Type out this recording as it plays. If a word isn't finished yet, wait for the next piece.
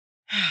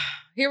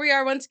Here we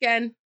are once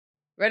again,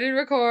 ready to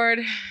record,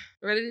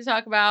 ready to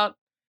talk about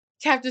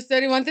chapters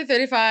 31 through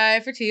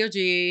 35 for TOG.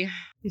 You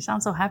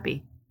sound so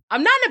happy.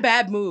 I'm not in a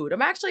bad mood.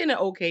 I'm actually in an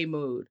okay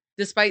mood,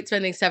 despite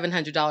spending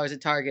 $700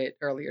 at Target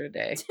earlier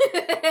today.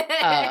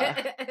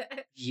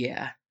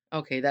 Yeah.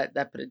 Okay,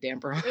 that put a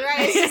damper on.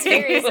 Right,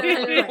 seriously.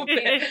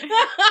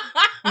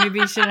 Maybe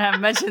you shouldn't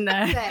have mentioned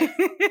that.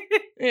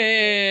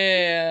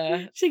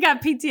 Yeah. She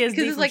got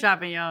PTSD from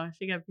shopping, y'all.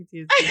 She got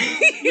PTSD.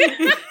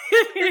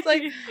 It's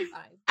like,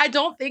 I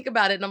don't think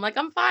about it, and I'm like,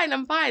 I'm fine.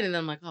 And then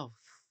I'm like, oh,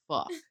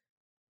 fuck.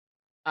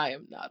 I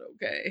am not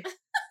okay.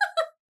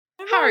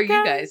 How are you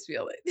guys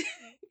feeling?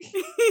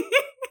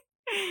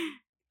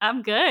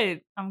 I'm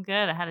good.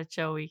 I had a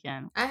chill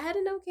weekend. I had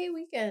an okay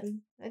weekend.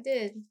 I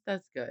did.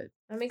 That's good.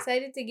 I'm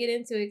excited to get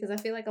into it because I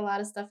feel like a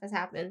lot of stuff has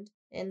happened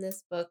in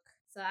this book.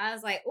 So I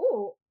was like,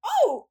 oh.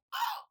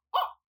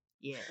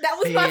 Yeah. That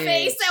was my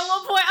face at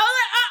one point. I was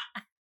like,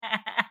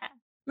 ah.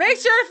 Make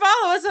sure to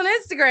follow us on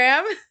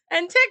Instagram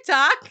and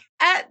TikTok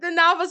at the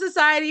Novel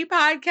Society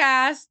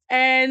Podcast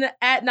and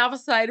at Novel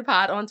Society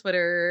Pod on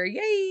Twitter.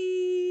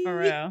 Yay! For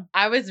real.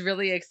 I was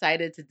really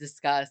excited to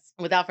discuss.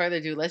 Without further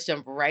ado, let's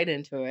jump right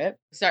into it.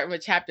 Starting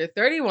with chapter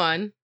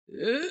 31.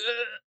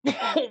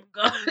 Oh,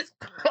 God.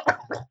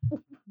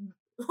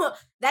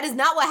 That is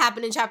not what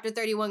happened in chapter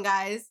 31,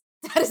 guys.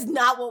 That is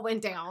not what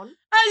went down.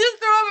 I just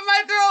threw up in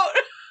my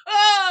throat.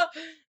 Oh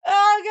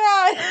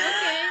God.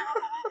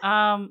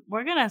 Okay.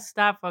 We're gonna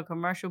stop for a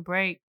commercial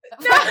break.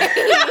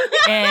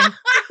 and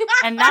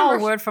now a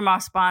word from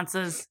our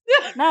sponsors.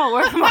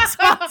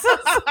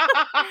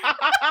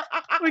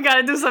 We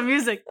gotta do some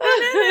music.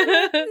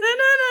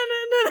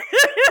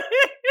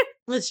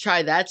 Let's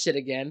try that shit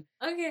again.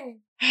 Okay.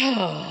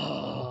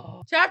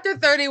 Chapter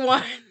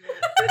 31.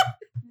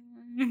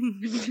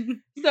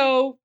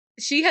 So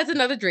she has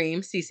another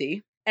dream,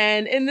 Cece.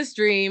 And in this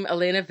dream,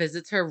 Elena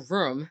visits her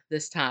room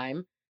this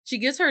time. She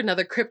gives her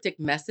another cryptic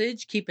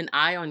message, keep an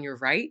eye on your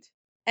right.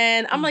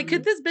 And I'm like,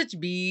 could this bitch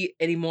be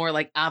any more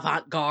like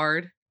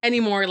avant-garde? Any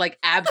more like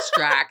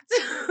abstract?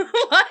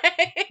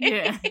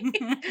 Yeah.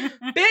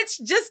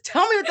 Bitch, just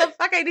tell me what the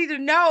fuck I need to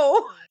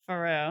know.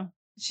 For real.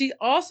 She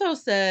also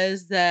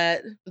says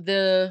that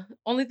the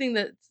only thing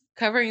that's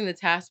covering the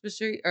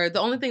tapestry, or the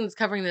only thing that's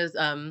covering this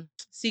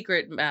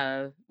secret,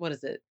 what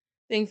is it?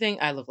 Thing.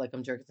 I look like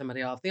I'm jerking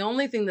somebody off. The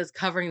only thing that's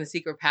covering the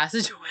secret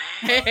passageway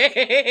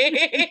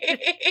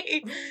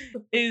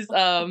is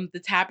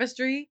the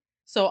tapestry.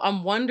 So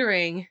I'm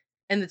wondering,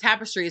 and the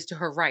tapestry is to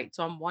her right.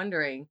 So I'm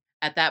wondering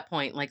at that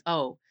point, like,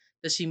 oh,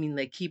 does she mean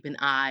like keep an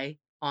eye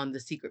on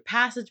the secret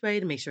passageway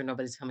to make sure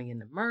nobody's coming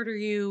in to murder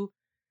you?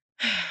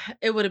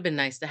 It would have been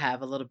nice to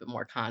have a little bit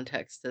more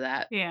context to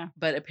that. Yeah.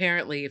 But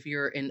apparently, if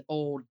you're an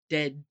old,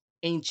 dead,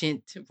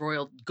 ancient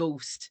royal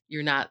ghost,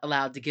 you're not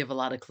allowed to give a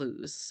lot of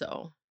clues.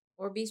 So.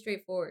 Or be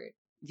straightforward.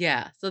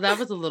 Yeah. So that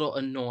was a little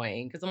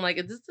annoying because I'm like,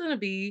 is this what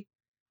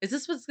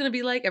it's going to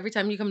be like every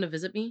time you come to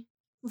visit me?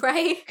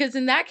 Right. Because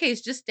in that case,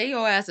 just stay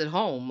your ass at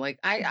home. Like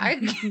I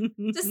just send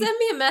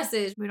me a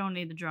message. We don't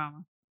need the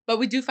drama. But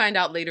we do find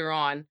out later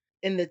on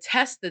in the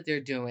test that they're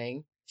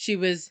doing, she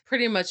was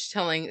pretty much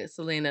telling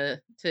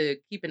Selena to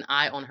keep an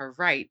eye on her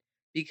right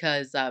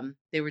because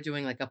they were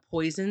doing like a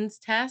poisons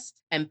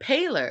test. And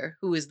Paler,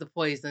 who is the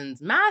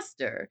poisons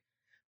master,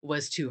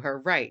 was to her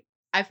right.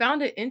 I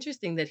found it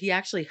interesting that he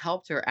actually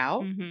helped her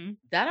out. Mm-hmm.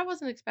 That I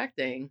wasn't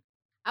expecting.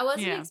 I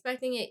wasn't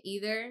expecting it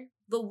either.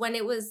 But when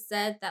it was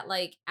said that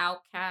like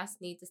outcasts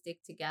need to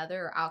stick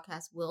together or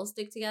outcasts will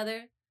stick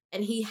together,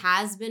 and he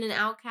has been an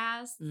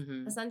outcast,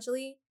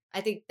 essentially, I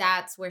think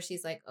that's where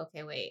she's like,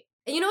 okay, wait.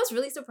 And you know what's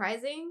really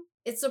surprising?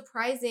 It's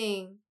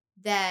surprising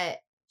that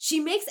she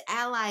makes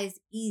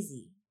allies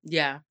easy.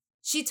 Yeah.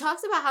 She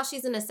talks about how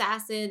she's an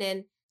assassin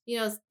and, you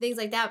know, things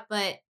like that.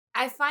 But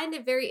I find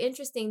it very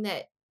interesting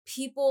that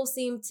people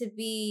seem to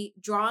be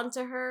drawn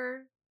to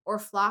her or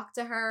flock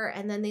to her,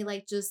 and then they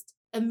like just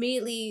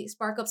immediately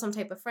spark up some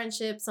type of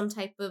friendship, some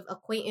type of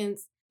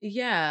acquaintance.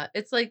 Yeah,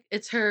 it's like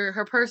it's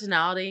her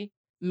personality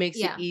makes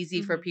it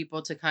easy for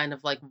people to kind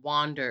of like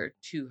wander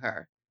to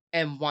her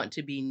and want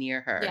to be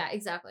near her. Yeah,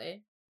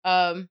 exactly.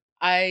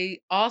 I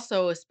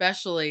also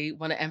especially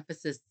want to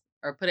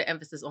put an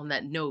emphasis on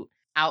that note,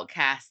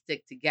 outcasts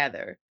stick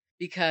together,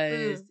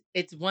 because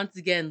it's once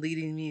again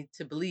leading me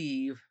to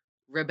believe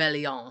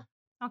rebellion.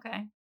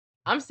 Okay.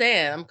 I'm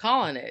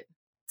calling it.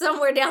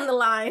 Somewhere down the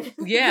line.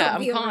 Yeah,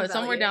 I'm calling it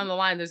somewhere down the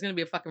line. There's going to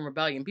be a fucking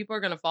rebellion. People are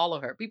going to follow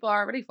her. People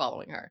are already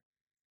following her.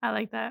 I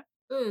like that.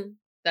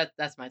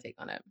 That's my take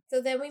on it.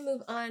 So then we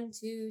move on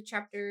to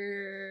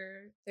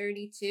chapter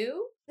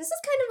 32. This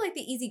is kind of like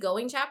the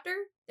easygoing chapter.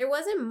 There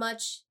wasn't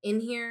much in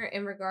here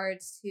in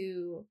regards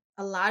to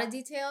a lot of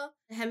detail.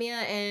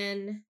 Nehemia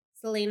and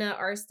Selena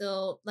are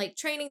still like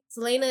training.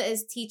 Selena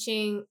is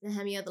teaching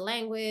Nehemia the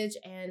language,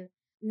 and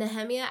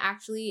Nehemia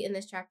actually in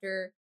this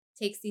chapter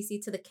takes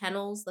Cece to the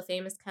kennels, the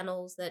famous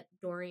kennels that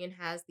Dorian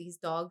has these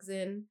dogs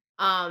in.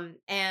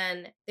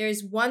 And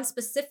there's one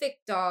specific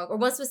dog or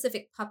one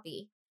specific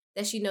puppy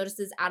that she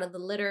notices out of the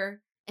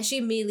litter, and she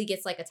immediately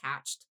gets like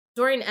attached.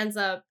 Dorian ends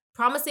up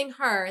promising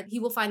her he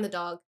will find the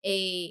dog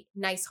a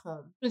nice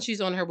home. And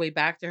she's on her way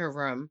back to her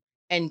room,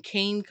 and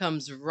Kane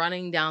comes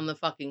running down the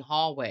fucking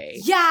hallway.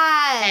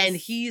 Yes. And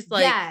he's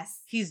like,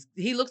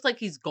 he looks like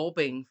he's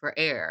gulping for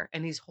air,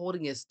 and he's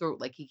holding his throat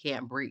like he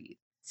can't breathe.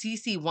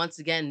 Cece once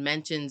again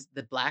mentions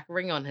the black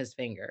ring on his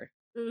finger.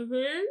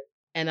 Mm-hmm.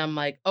 And I'm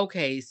like,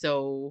 okay,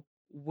 so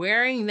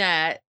wearing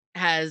that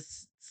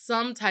has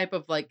some type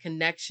of like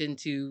connection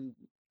to,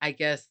 I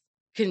guess,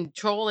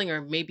 controlling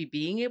or maybe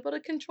being able to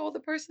control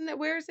the person that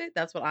wears it.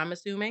 That's what I'm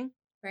assuming.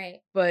 Right.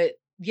 But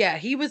yeah,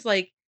 he was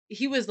like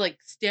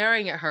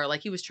staring at her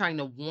like he was trying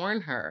to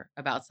warn her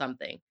about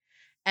something.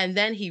 And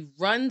then he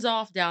runs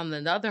off down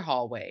another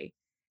hallway,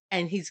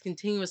 and he's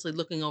continuously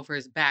looking over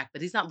his back,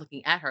 but he's not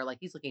looking at her, like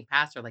he's looking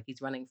past her, like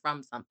he's running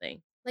from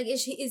something. Like,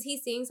 is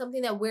he seeing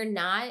something that we're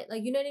not?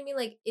 Like, you know what I mean?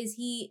 Like, is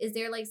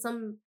there like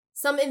some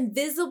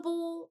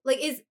invisible, like,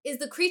 is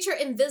the creature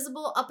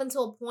invisible up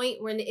until a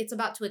point when it's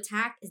about to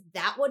attack? Is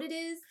that what it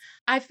is?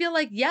 I feel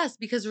like yes,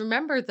 because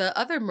remember the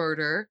other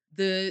murder,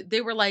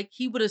 they were like,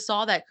 he would have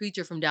saw that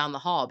creature from down the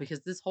hall because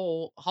this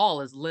whole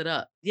hall is lit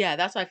up. Yeah,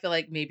 that's why I feel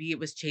like maybe it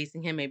was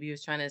chasing him, maybe he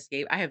was trying to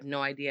escape. I have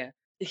no idea.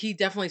 He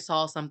definitely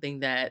saw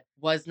something that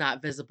was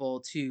not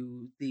visible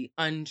to the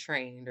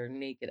untrained or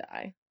naked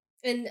eye.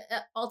 And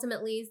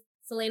ultimately,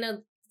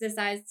 Selena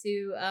decides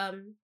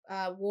to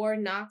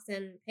warn Nox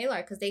and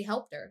Palar because they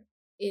helped her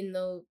in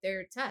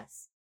their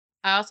tests.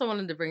 I also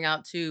wanted to bring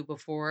out too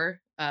before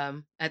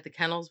at the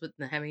kennels with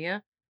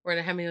Nehemia, where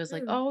Nehemia was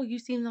like, "Oh, you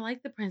seem to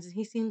like the prince, and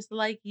he seems to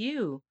like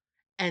you,"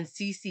 and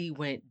Cece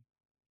went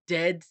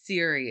dead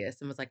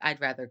serious and was like,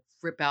 "I'd rather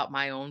rip out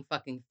my own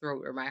fucking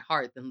throat or my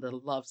heart than to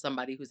love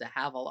somebody who's a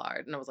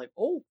Havillard." And I was like,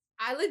 "Oh,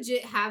 I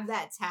legit have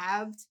that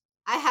tabbed.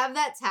 I have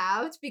that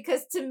tabbed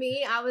because to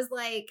me, I was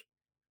like,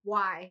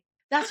 why?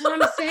 That's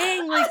what I'm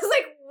saying. Like, I was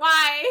like,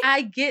 why?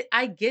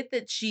 I get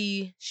that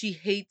she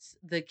hates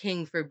the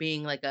king for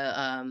being like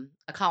a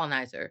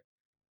colonizer,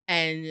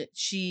 and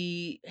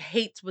she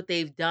hates what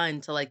they've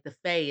done to like the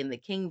Fae and the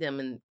kingdom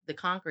and the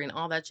conquering and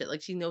all that shit.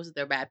 Like, she knows that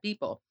they're bad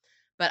people,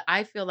 but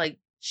I feel like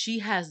she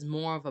has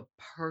more of a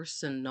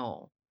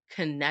personal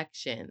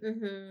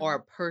connection or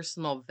a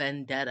personal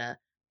vendetta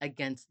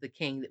against the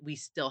king that we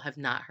still have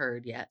not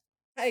heard yet.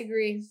 I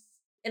agree.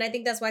 And I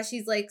think that's why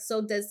she's like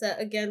so dead set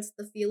against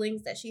the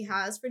feelings that she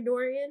has for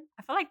Dorian.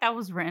 I feel like that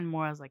was written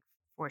more as like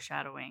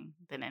foreshadowing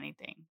than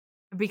anything,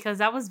 because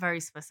that was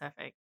very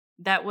specific.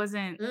 That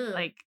wasn't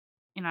like,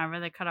 I'd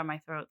rather cut out my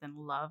throat than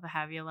love a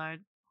Havillard.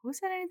 Who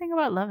said anything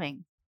about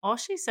loving? All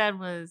she said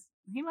was,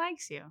 he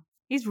likes you.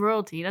 He's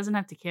royalty. He doesn't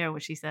have to care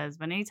what she says.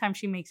 But anytime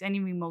she makes any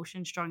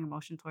strong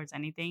emotion towards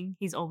anything,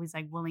 he's always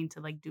like willing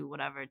to like do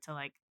whatever to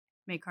like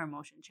make her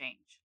emotion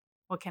change.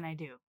 What can I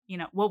do?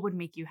 What would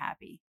make you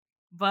happy?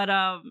 But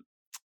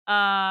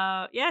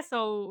yeah,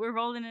 so we're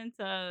rolling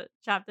into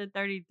chapter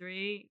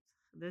 33.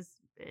 This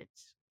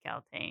bitch,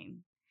 Caltaine.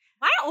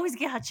 Why I always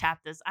get her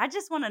chapters? I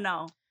just want to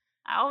know.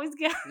 I always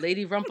get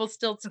Lady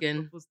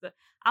Rumpelstiltskin.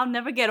 I'll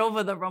never get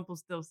over the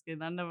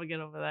Rumpelstiltskin. I'll never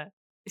get over that.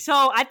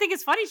 So I think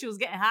it's funny she was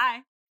getting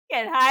high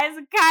as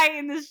a kite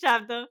in this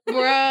chapter.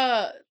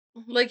 Bruh.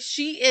 Like,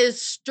 she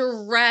is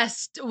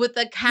stressed with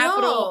a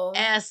capital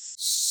S.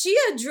 She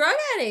a drug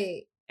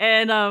addict.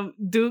 And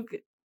Duke,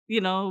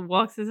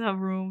 walks into her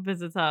room,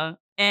 visits her,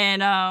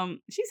 and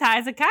she's high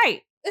as a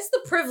kite. It's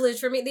the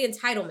privilege for me, the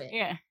entitlement.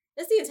 Yeah.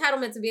 It's the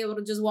entitlement to be able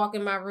to just walk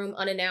in my room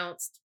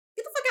unannounced.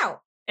 Get the fuck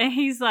out. And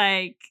he's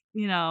like,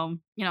 trying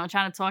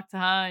to talk to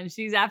her, and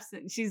she's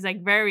absent. She's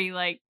like very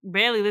like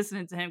barely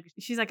listening to him.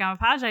 She's like, I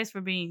apologize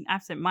for being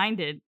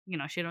absent-minded.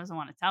 She doesn't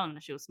want to tell him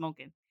that she was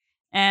smoking.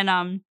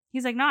 And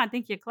he's like, no, I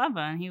think you're clever.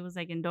 And he was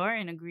like, and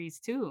Dorian agrees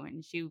too.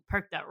 And she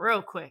perked up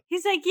real quick.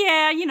 He's like,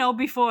 yeah,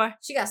 before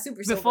she got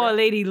super before sober.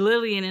 Lady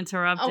Lillian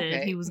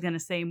interrupted, he was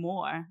gonna say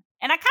more.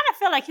 And I kind of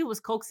feel like he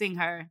was coaxing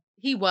her.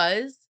 He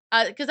was,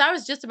 because I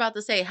was just about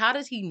to say, how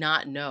does he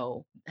not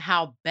know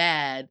how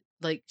bad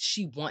like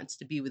she wants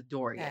to be with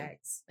Dorian?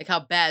 Thanks. Like how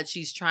bad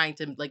she's trying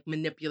to like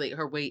manipulate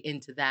her way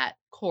into that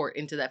court,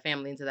 into that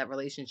family, into that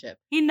relationship.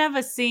 He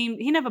never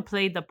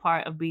played the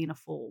part of being a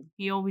fool.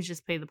 He always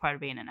just played the part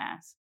of being an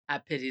ass. I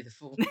pity the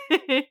fool.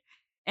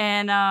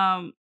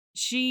 And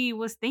she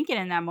was thinking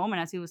in that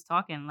moment as he was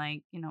talking,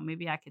 like,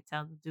 maybe I could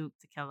tell the Duke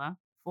to kill her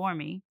for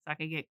me so I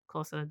could get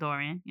closer to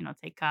Dorian,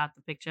 take her out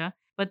the picture.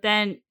 But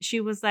then she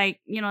was like,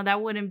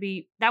 that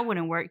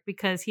wouldn't work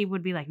because he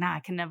would be like, nah, I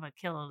can never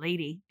kill a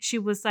lady. She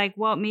was like,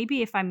 well,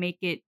 maybe if I make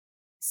it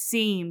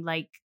seem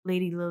like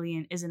Lady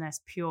Lillian isn't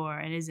as pure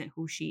and isn't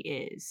who she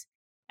is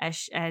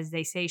as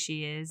they say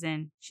she is,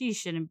 and she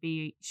shouldn't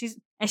be. She's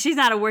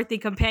not a worthy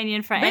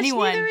companion for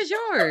anyone. Neither is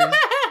yours.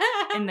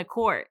 In the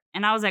court.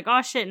 And I was like,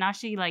 oh shit, now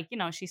she like,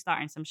 she's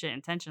starting some shit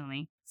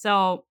intentionally.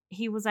 So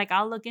he was like,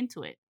 I'll look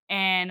into it.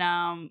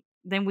 And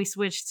then we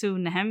switched to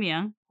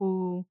Nehemia,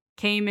 who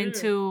came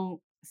into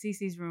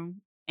Cece's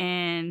room,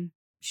 and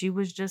she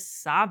was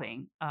just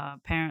sobbing.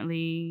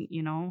 Apparently,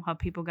 her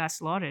people got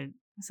slaughtered.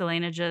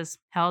 Selena just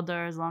held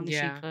her as long as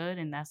she could,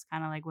 and that's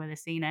kind of like where the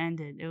scene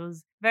ended. It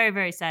was very,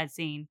 very sad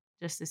scene.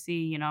 just to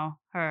see,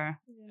 her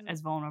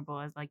as vulnerable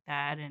as like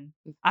that. And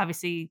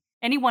obviously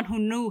anyone who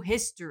knew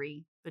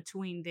history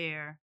between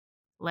their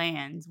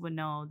lands would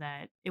know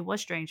that it was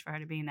strange for her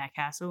to be in that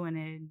castle,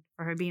 and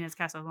for her being in this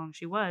castle as long as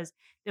she was,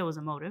 there was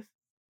a motive.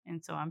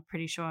 And so I'm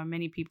pretty sure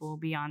many people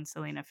beyond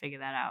Selena figure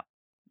that out.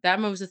 That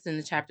moves us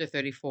into chapter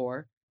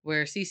 34,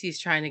 where Cece's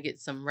trying to get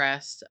some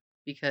rest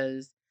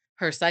because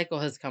her cycle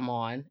has come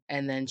on,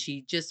 and then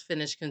she just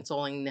finished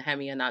consoling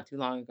Nehemia not too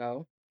long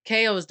ago.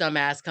 KO's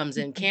dumbass comes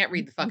in, can't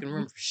read the fucking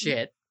room for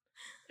shit.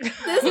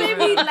 This made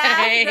me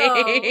laugh,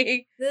 though.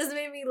 This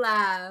made me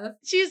laugh.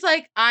 She's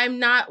like, I'm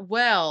not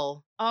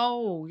well.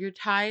 Oh, you're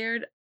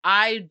tired?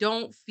 I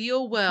don't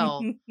feel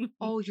well.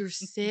 Oh, you're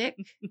sick?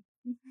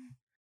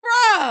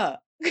 Bruh!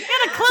 Get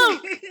a clue.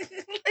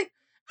 Like,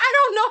 I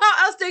don't know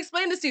how else to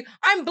explain this to you.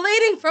 I'm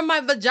bleeding from my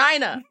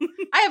vagina.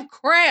 I have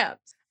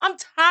cramps. I'm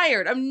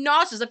tired. I'm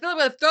nauseous. I feel like I'm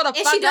going to throw the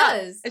fuck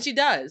up. And she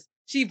does.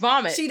 She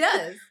vomits. She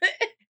does.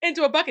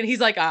 Into a bucket. He's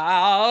like,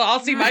 I'll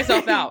see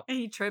myself out. And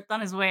he tripped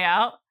on his way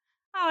out.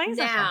 Oh, he's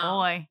such a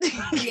boy.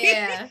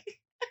 Yeah.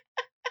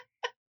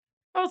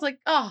 I was like,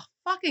 oh,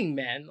 fucking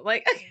men.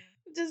 Like,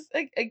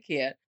 I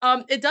can't.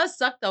 It does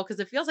suck though, because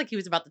it feels like he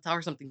was about to tell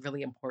her something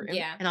really important.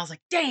 Yeah. And I was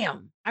like,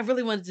 damn, I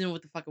really wanted to know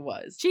what the fuck it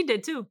was. She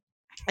did too.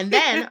 And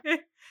then,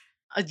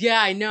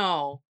 yeah, I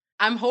know.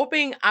 I'm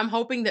hoping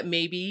that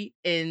maybe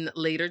in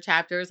later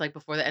chapters, like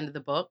before the end of the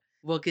book,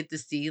 we'll get to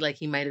see, like,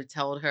 he might have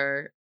told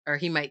her, or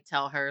he might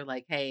tell her,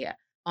 like, hey,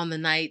 on the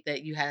night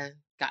that you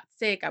got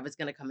sick, I was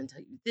gonna come and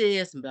tell you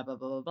this, and blah blah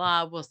blah blah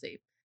blah. We'll see.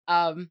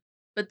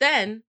 But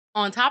then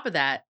on top of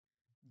that,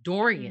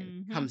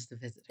 Dorian comes to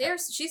visit her.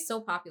 She's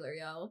so popular,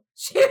 yo.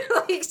 She's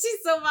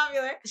so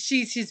popular.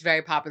 She's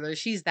very popular.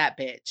 She's that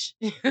bitch.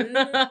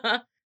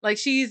 Like,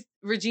 she's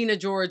Regina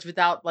George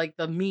without like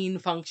the mean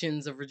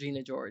functions of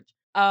Regina George.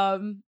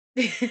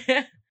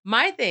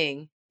 My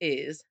thing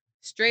is,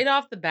 straight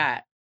off the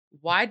bat,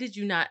 why did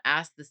you not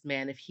ask this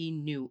man if he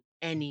knew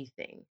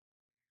anything,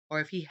 or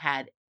if he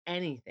had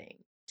anything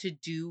to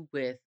do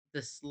with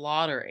the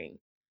slaughtering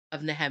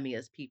of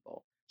Nehemia's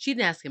people? She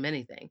didn't ask him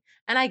anything.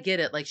 And I get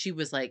it, like, she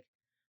was like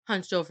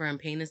hunched over in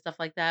pain and stuff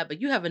like that, but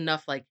you have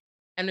enough like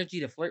energy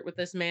to flirt with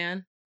this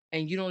man,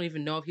 and you don't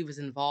even know if he was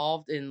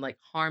involved in like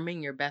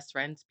harming your best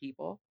friend's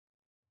people.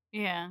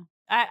 Yeah.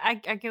 I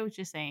get what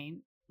you're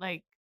saying.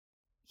 Like,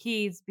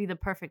 he'd be the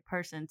perfect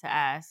person to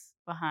ask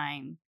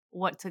behind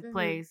what took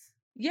place.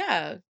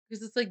 Yeah,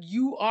 because it's like,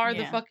 you are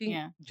you're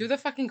the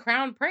fucking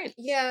crown prince.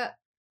 Yeah.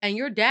 And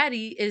your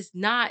daddy is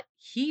not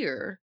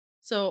here.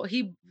 So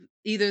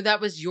either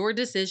that was your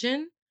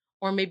decision,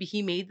 or maybe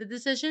he made the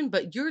decision,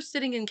 but you're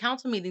sitting in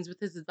council meetings with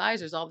his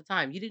advisors all the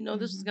time. You didn't know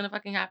this was going to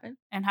fucking happen?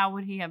 And how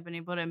would he have been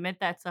able to admit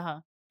that to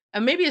her?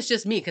 And maybe it's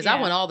just me, because I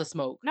want all the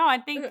smoke. No, I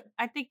think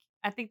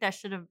that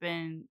should have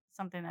been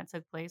something that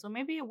took place. Or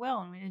maybe it will.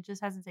 I mean, it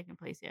just hasn't taken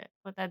place yet.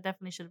 But that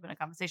definitely should have been a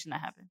conversation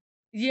that happened.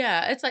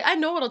 Yeah, it's like, I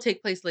know it'll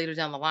take place later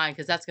down the line,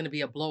 because that's going to be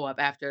a blow up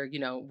after,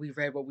 we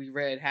read what we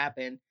read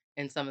happen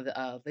in some of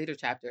the later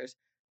chapters.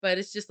 But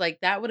it's just like,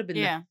 that would have been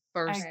the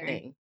first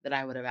thing that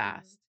I would have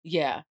asked.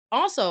 Yeah.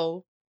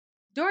 Also,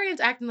 Dorian's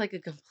acting like a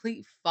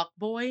complete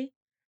fuckboy,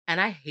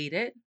 and I hate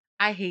it.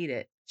 I hate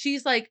it.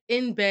 She's like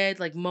in bed,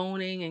 like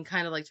moaning and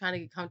kind of like trying to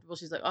get comfortable.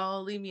 She's like,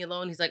 oh, leave me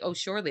alone. He's like, oh,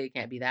 surely it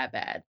can't be that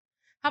bad.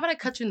 How about I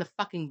cut you in the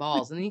fucking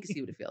balls, and then you can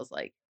see what it feels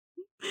like.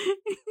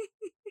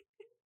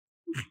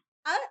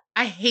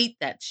 I hate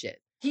that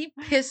shit. He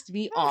pissed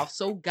me off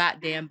so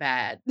goddamn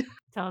bad.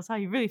 Tell us how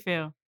you really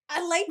feel.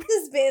 I like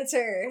this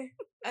banter.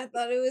 I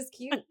thought it was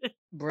cute.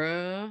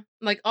 Bruh.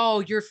 Like, oh,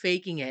 you're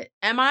faking it.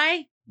 Am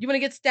I? You want to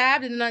get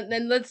stabbed? And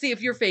then let's see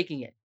if you're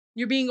faking it.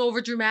 You're being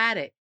over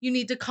dramatic. You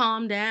need to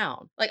calm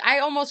down. Like, I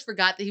almost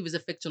forgot that he was a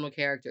fictional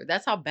character.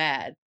 That's how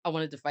bad I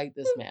wanted to fight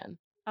this man.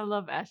 I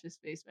love Ash's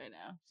face right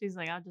now. She's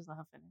like, I'll just let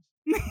her finish.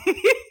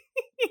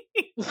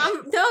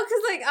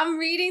 Because like, I'm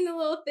reading the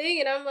little thing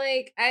and I'm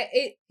like,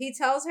 he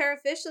tells her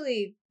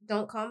officially,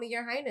 don't call me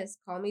your highness,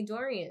 call me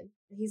Dorian.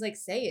 And he's like,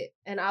 say it.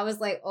 And I was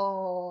like,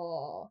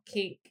 oh,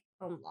 kink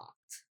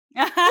unlocked.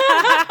 Bitch.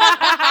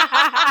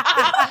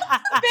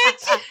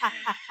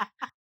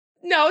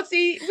 No,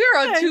 see, we're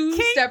on two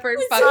separate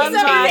fucking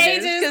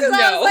pages. Because no.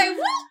 I was like,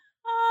 what?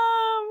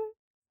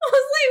 I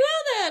was like,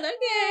 well then,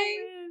 okay.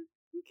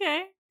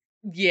 Okay.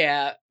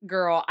 Yeah,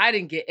 girl, I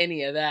didn't get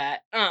any of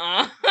that.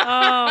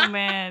 Oh,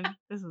 man.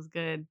 This was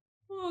good.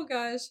 Oh,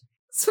 gosh.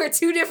 So we're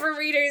two different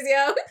readers,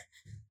 yo.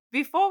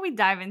 Before we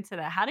dive into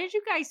that, how did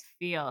you guys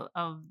feel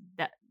of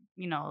that,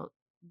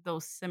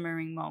 those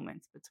simmering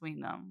moments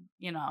between them?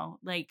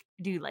 Like,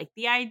 do you like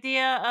the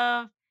idea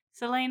of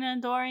Selena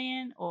and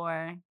Dorian,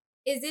 or?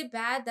 Is it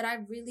bad that I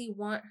really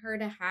want her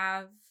to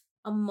have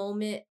a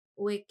moment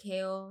with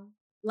Kale?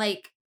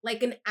 Like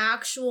an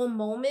actual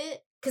moment?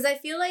 Because I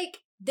feel like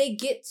they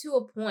get to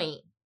a point,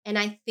 and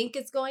I think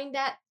it's going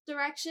that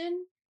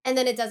direction, and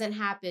then it doesn't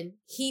happen.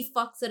 He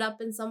fucks it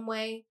up in some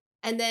way,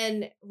 and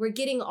then we're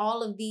getting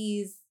all of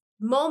these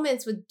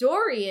moments with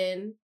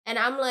Dorian, and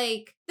I'm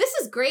like, this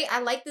is great. I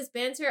like this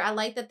banter. I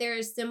like that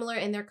they're similar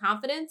in their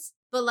confidence,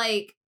 but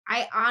like,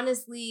 I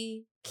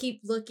honestly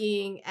keep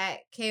looking at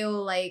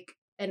KO like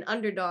an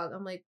underdog.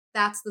 I'm like,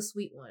 that's the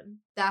sweet one.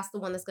 That's the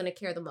one that's gonna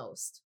care the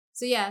most.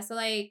 So yeah, so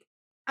like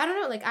I don't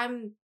know, like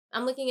I'm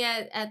looking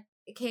at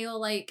KO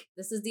like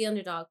this is the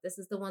underdog. This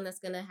is the one that's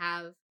gonna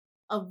have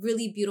a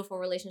really beautiful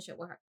relationship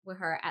with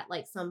her at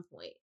like some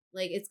point.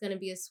 Like it's gonna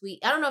be a sweet.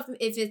 I don't know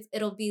if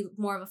it'll be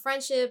more of a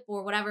friendship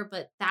or whatever,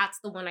 but that's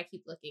the one I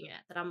keep looking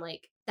at. That I'm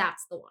like,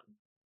 that's the one.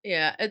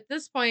 Yeah, at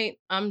this point,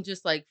 I'm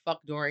just like,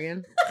 fuck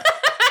Dorian.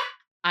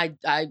 I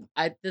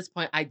at this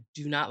point, I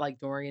do not like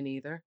Dorian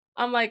either.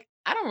 I'm like,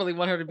 I don't really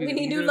want her to be We the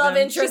need new leader of love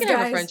them. She interest, can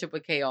have a guys. friendship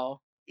with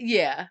KO.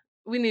 Yeah,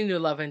 we need a new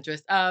love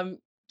interest.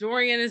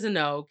 Dorian is a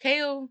no.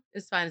 KO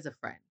is fine as a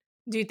friend.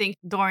 Do you think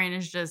Dorian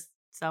is just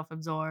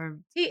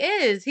self-absorbed? He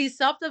is. He's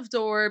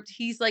self-absorbed.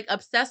 He's like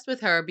obsessed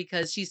with her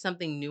because she's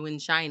something new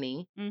and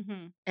shiny.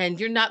 Mm-hmm. And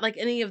you're not like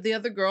any of the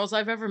other girls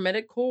I've ever met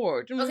at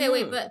court. Okay,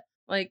 wait, but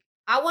like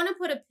I want to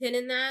put a pin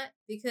in that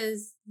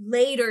because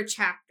later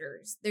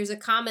chapters, there's a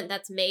comment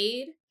that's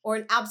made or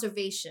an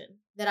observation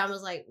that I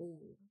was like, ooh.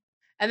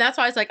 And that's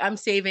why it's like I'm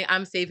saving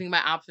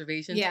my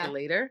observations for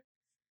later.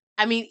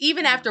 I mean,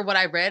 even after what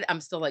I read,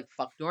 I'm still like,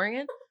 fuck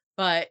Dorian.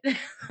 But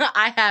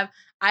I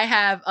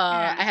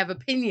have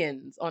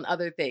opinions on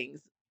other things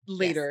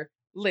later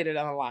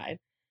down the line.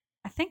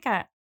 I think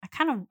I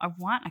kind of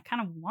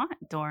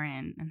want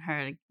Dorian and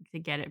her to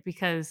get it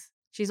because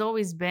she's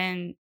always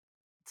been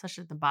such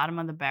at the bottom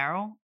of the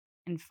barrel,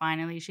 and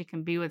finally she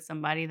can be with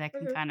somebody that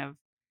can kind of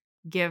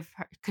give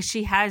her, because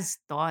she has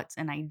thoughts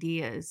and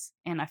ideas,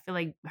 and I feel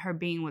like her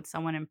being with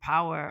someone in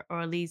power,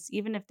 or at least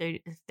even if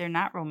they're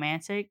not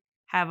romantic,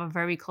 have a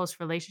very close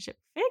relationship.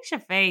 Fix your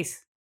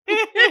face.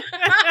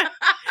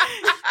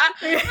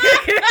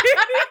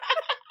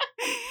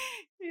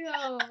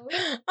 Yo.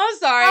 I'm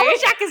sorry. I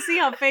wish I could see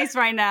her face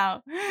right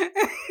now.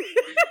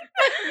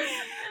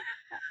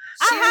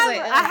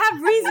 I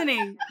have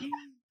reasoning.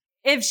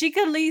 If she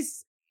could at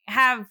least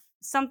have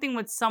something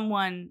with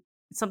someone,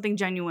 something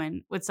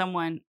genuine with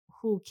someone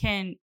who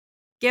can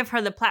give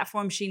her the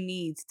platform she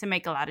needs to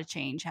make a lot of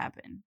change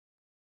happen.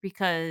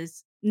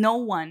 Because no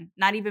one,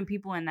 not even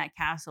people in that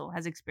castle,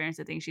 has experienced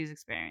the things she's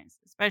experienced,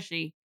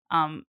 especially,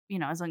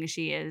 as long as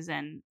she is.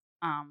 And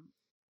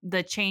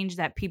the change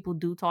that people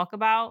do talk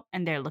about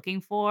and they're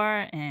looking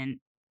for. And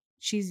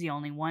she's the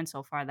only one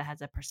so far that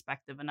has enough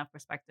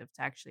perspective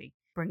to actually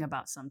bring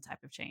about some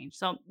type of change.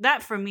 So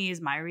that for me is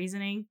my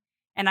reasoning.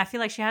 And I feel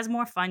like she has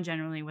more fun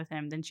generally with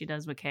him than she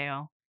does with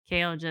KO.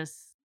 KO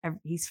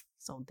he's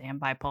so damn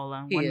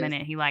bipolar. One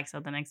minute he likes her,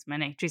 the next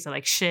minute he treats her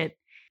like shit.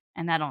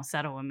 And that don't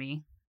settle with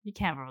me. You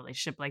can't have a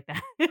relationship like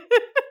that.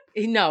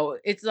 No,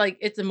 it's like,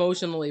 it's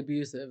emotionally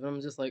abusive. I'm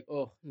just like,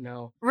 oh,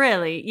 no.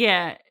 Really?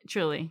 Yeah,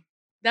 truly.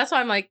 That's why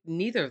I'm like,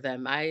 neither of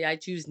them. I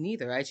choose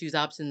neither. I choose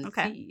option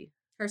C.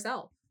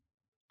 Herself.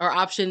 Or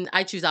I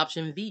choose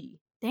option V.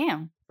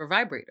 Damn. For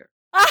vibrator.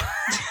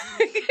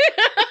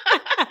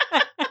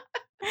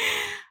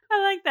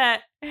 I like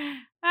that. All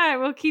right,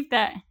 we'll keep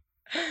that.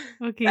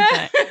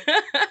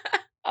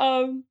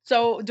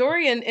 So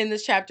Dorian in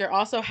this chapter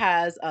also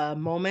has a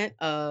moment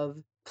of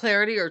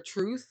clarity or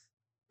truth,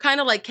 kind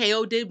of like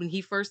KO did when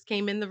he first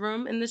came in the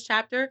room in this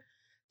chapter,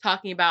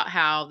 talking about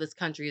how this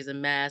country is a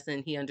mess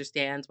and he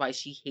understands why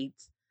she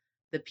hates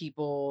the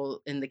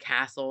people in the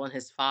castle and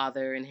his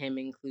father and him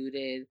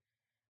included.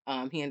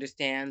 He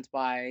understands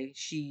why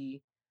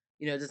she,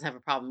 doesn't have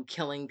a problem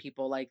killing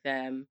people like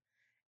them.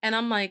 And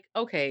I'm like,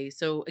 okay,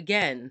 so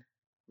again,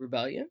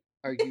 rebellion?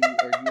 Are you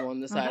on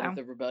the side of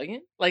the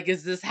rebellion? Like,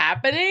 is this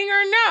happening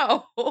or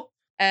no?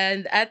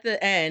 And at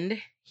the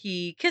end,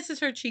 he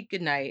kisses her cheek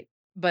goodnight.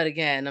 But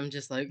again, I'm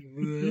just like,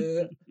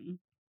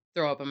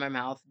 throw up in my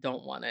mouth.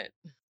 Don't want it.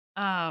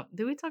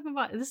 Did we talk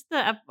about, is this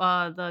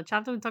the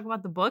chapter we talk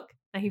about the book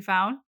that he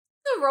found?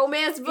 The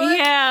romance book?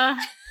 Yeah.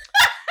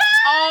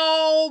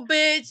 Oh,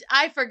 bitch.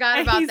 I forgot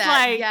about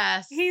that. Like,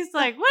 yes. He's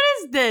like, what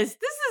is this?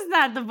 This is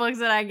not the books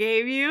that I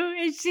gave you.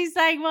 And she's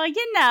like, well, And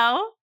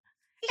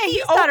he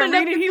started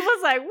reading. He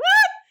was like,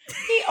 what?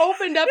 He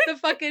opened up the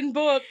fucking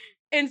book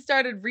and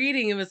started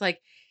reading. It was like,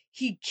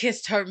 he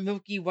kissed her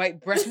milky white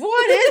breast.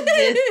 What is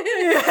this?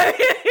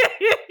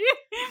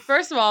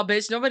 First of all,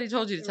 bitch, nobody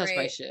told you to touch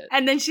my shit.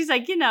 And then she's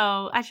like,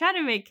 I tried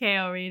to make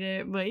Kale read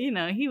it, but,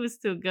 he was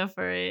too good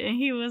for it. And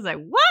he was like,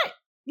 what?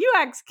 You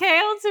asked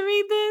Kale to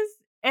read this?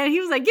 And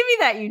he was like, give me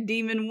that, you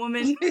demon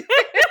woman. It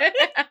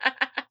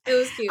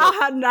was cute.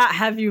 I'll not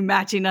have you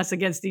matching us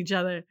against each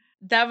other.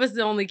 That was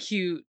the only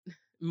cute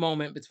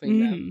moment between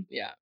them.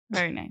 Yeah.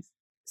 Very nice.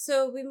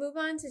 So we move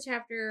on to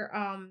chapter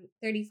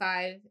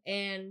 35,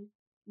 and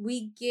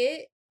we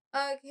get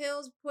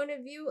Kale's point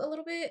of view a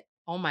little bit.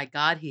 Oh my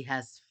God, he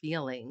has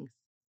feelings.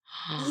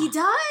 He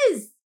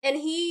does. And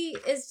he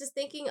is just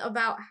thinking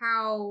about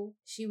how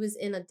she was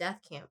in a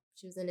death camp.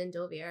 She was in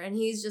Indovia, and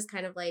he's just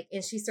kind of like,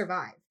 and she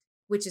survived,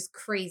 which is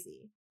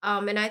crazy.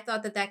 And I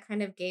thought that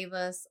kind of gave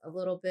us a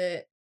little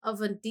bit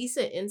of a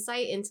decent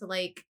insight into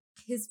like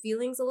his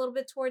feelings a little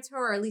bit towards her,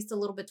 or at least a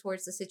little bit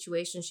towards the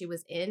situation she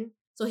was in.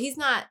 So he's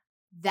not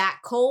that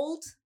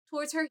cold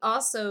towards her.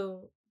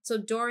 Also, so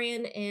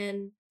Dorian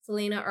and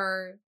Selena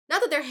are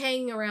not that they're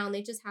hanging around,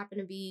 they just happen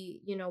to be,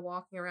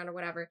 walking around or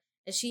whatever.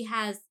 And she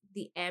has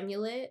the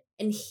amulet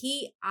and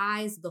he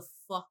eyes the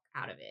fuck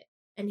out of it.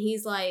 And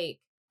he's like,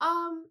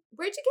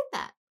 where'd you get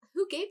that?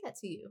 Who gave that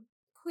to you?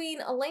 Queen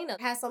Elena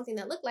has something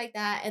that looked like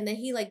that. And then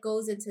he like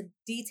goes into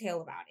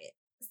detail about it.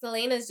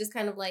 Selena's just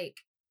kind of like,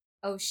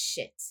 oh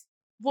shit.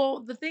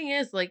 Well, the thing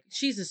is, like,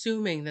 she's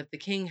assuming that the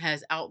king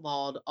has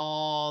outlawed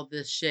all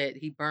this shit.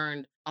 He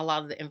burned a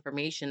lot of the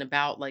information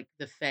about, like,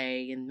 the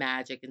fae and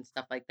magic and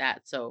stuff like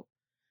that. So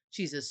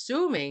she's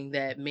assuming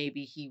that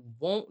maybe he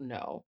won't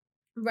know.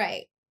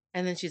 Right.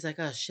 And then she's like,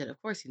 oh shit,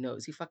 of course he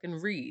knows. He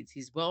fucking reads.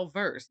 He's well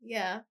versed.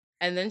 Yeah.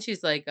 And then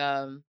she's like,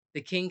 the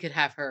king could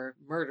have her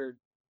murdered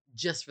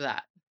just for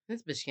that.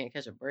 This bitch can't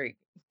catch a break.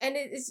 And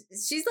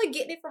she's like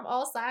getting it from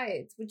all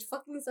sides, which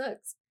fucking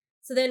sucks.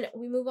 So then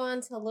we move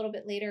on to a little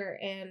bit later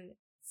and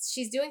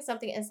she's doing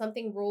something and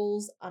something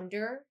rolls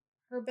under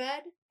her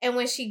bed. And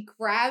when she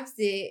grabs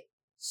it,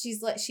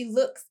 she's like, she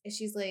looks and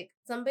she's like,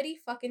 somebody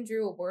fucking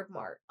drew a word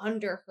mark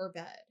under her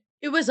bed.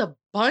 It was a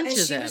bunch and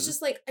of she them. was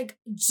just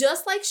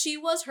like she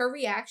was, her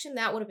reaction,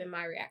 that would have been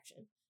my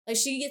reaction. Like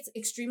she gets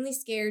extremely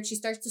scared. She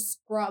starts to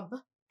scrub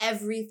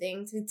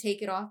everything to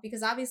take it off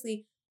because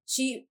obviously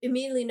she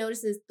immediately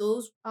notices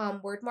those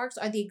word marks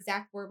are the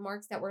exact word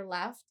marks that were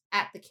left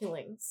at the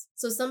killings.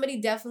 So somebody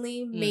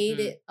definitely made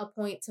it a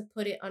point to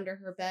put it under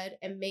her bed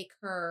and make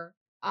her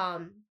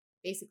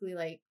basically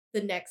like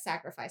the next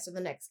sacrifice or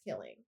the next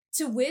killing.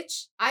 To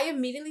which I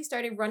immediately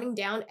started running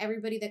down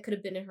everybody that could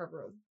have been in her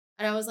room.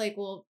 And I was like,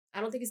 well,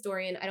 I don't think it's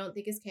Dorian. I don't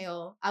think it's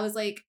Kale. I was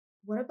like,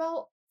 what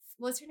about,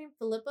 what's her name?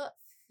 Philippa?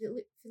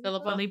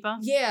 Philippa?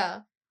 Yeah.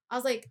 I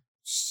was like,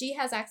 she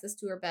has access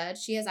to her bed.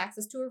 She has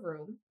access to her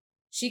room.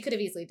 She could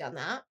have easily done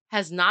that.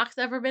 Has Knox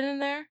ever been in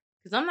there?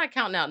 Because I'm not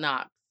counting out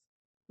Knox.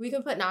 We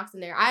could put Knox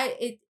in there.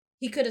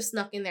 He could have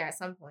snuck in there at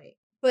some point.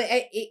 But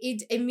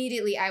it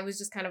immediately, I was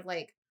just kind of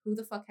like, who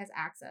the fuck has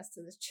access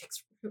to this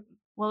chick's room?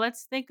 Well,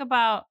 let's think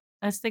about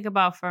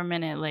for a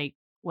minute, like,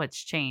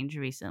 what's changed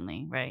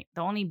recently, right?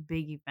 The only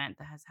big event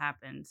that has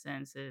happened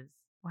since is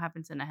what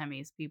happened to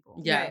Nehemiah's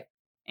people. Yeah. Right.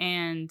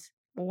 And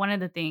one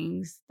of the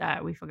things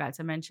that we forgot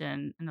to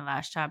mention in the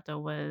last chapter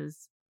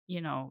was,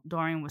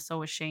 Dorian was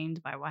so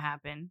ashamed by what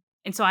happened.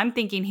 And so I'm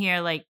thinking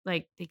here, like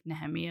think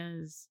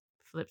Nehemiah is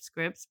flipped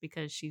scripts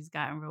because she's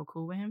gotten real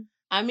cool with him.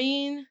 I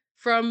mean,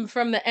 from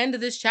the end of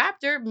this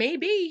chapter,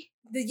 maybe.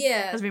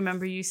 Yeah. Because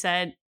remember you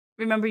said,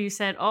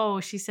 oh,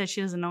 she said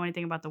she doesn't know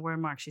anything about the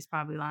word mark. She's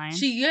probably lying.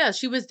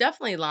 She was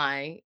definitely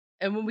lying.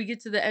 And when we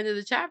get to the end of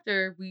the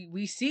chapter,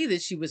 we see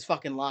that she was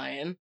fucking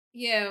lying.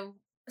 Yeah.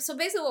 So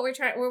basically what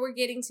we're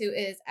getting to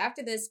is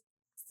after this,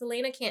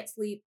 Selena can't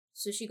sleep.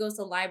 So she goes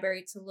to the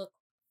library to look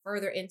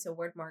further into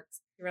word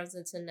marks. She runs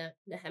into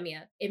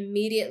Nehemiah.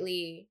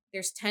 Immediately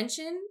there's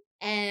tension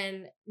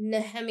and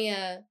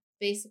Nehemiah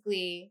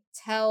basically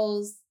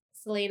tells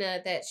Selena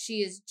that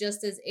she is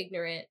just as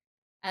ignorant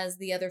as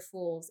the other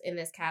fools in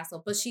this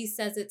castle. But she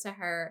says it to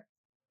her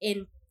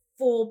in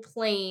full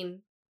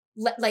plain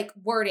like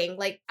wording.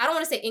 Like, I don't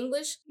want to say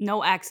English.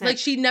 No accent. Like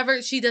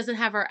she doesn't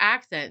have her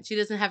accent. She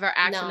doesn't have her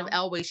accent No. of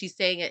Elway. She's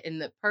saying it in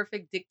the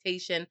perfect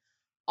dictation,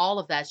 all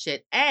of that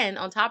shit. And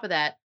on top of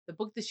that, the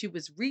book that she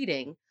was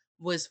reading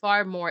was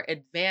far more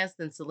advanced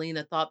than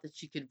Selena thought that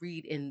she could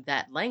read in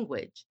that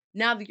language.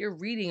 Now that you're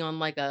reading on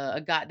like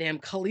a goddamn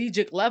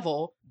collegiate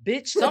level,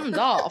 bitch, something's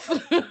off.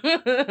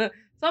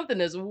 Something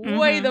is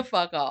way the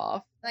fuck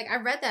off. Like, I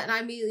read that and I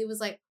immediately was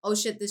like, oh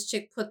shit, this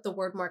chick put the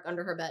word mark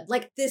under her bed.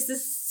 Like, this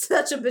is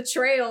such a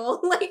betrayal.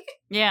 Like,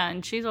 yeah,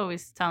 and she's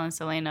always telling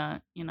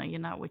Selena, you're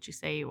not what you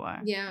say you are.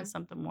 Yeah. There's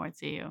something more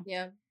to you.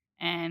 Yeah.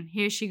 And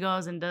here she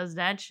goes and does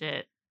that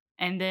shit.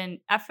 And then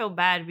I feel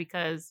bad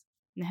because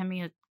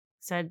Nehemiah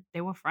said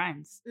they were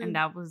friends. And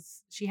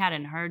she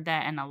hadn't heard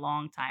that in a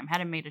long time.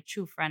 Hadn't made a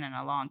true friend in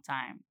a long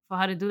time. For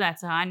her to do that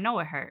to her, I know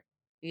it hurt.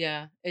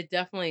 Yeah, it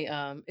definitely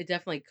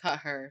cut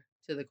her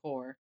to the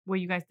core. What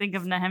do you guys think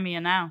of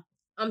Nehemiah now?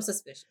 I'm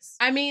suspicious.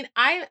 I mean,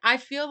 I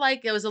feel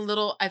like it's a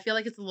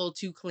little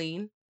too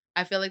clean.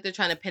 I feel like they're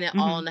trying to pin it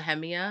all on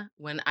Nehemiah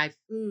when I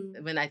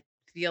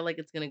feel like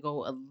it's going to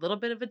go a little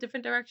bit of a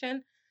different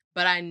direction.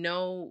 But I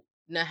know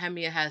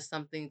Nehemiah has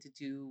something to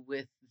do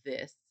with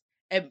this.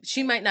 And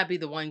she might not be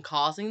the one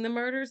causing the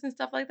murders and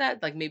stuff like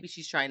that. Like maybe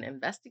she's trying to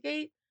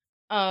investigate.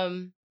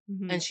 And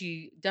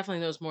she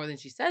definitely knows more than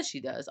she says she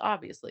does,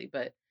 obviously.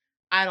 But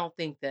I don't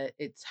think that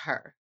it's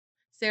her.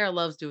 Sarah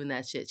loves doing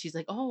that shit. She's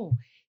like, oh,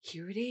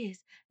 here it is.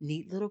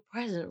 Neat little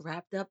present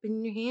wrapped up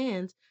in your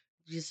hands.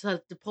 You just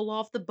have to pull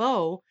off the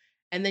bow.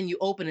 And then you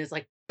open it. It's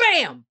like,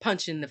 bam,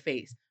 punch in the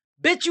face.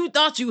 Bitch, you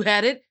thought you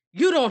had it.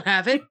 You don't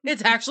have it.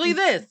 It's actually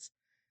this.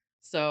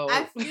 So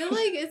I feel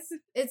like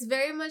it's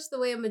very much the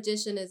way a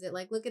magician is it.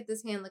 Like, look at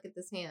this hand, look at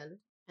this hand.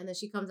 And then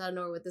she comes out of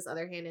nowhere with this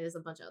other hand and there's a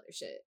bunch of other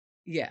shit.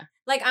 Yeah.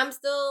 Like,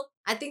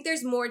 I think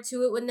there's more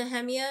to it with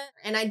Nehemiah.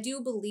 And I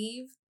do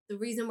believe the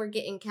reason we're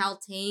getting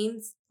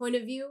Caltain's point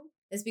of view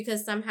is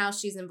because somehow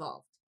she's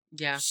involved.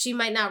 Yeah. She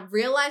might not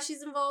realize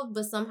she's involved,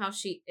 but somehow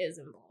she is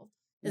involved.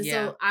 And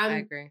yeah, so I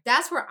agree.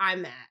 That's where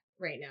I'm at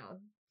right now.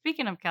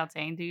 Speaking of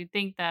Caltane, do you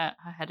think that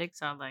her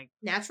headaches are like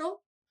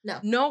Natural? No.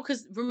 No,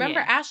 because remember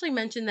Yeah. Ashley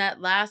mentioned that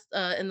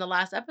in the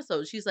last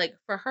episode. She's like,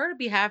 for her to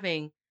be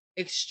having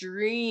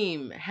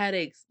extreme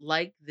headaches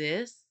like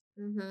this,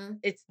 Mm-hmm.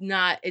 it's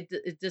not. It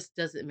just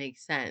doesn't make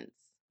sense.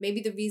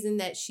 Maybe the reason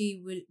that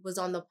she was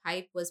on the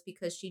pipe was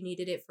because she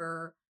needed it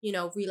for,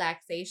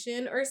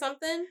 relaxation or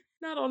something.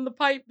 Not on the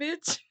pipe,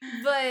 bitch.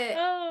 But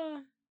Ah.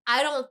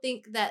 I don't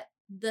think that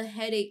the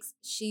headaches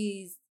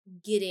she's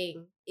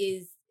getting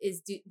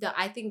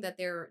I think that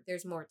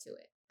there's more to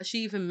it. She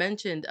even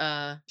mentioned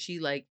she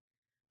like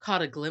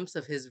caught a glimpse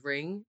of his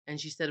ring, and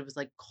she said it was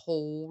like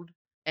cold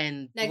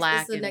and This is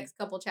black the and next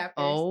couple chapters.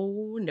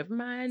 oh, never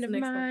mind, It's the never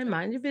next couple mind.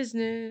 Mind your chapters.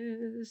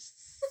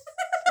 business.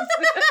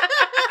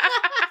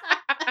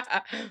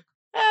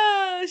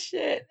 Oh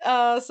shit.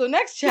 So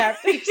next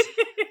chapters.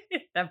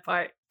 that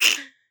part.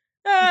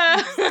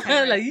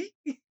 Like,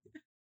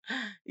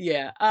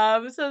 yeah.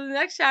 So the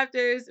next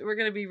chapters we're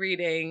gonna be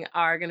reading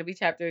are gonna be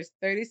chapters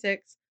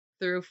 36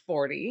 through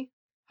 40.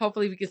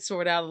 Hopefully we can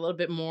sort out a little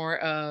bit more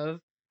of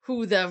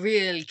who the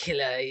real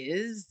killer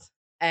is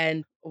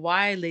and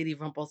why Lady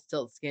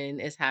Rumpelstiltskin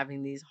is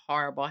having these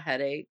horrible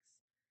headaches.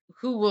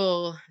 Who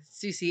will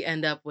Susie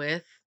end up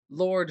with?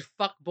 Lord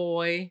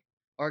Fuckboy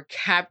or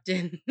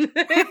Captain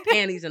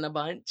Panties in a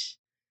Bunch?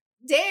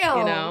 Damn.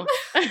 You know?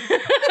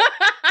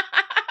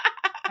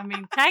 I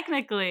mean,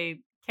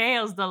 technically,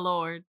 Kale's the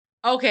Lord.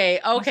 Okay.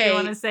 Unless you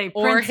want to say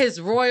Or Prince.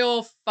 his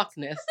royal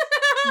fuckness.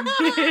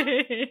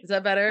 Is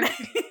that better?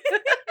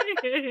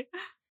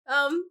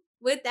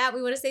 With that,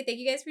 we want to say thank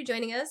you guys for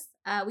joining us.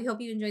 We hope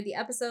you enjoyed the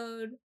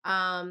episode.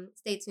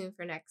 Stay tuned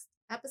for next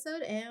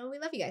episode, and we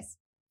love you guys.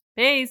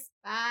 Peace.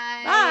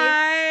 Bye.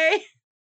 Bye.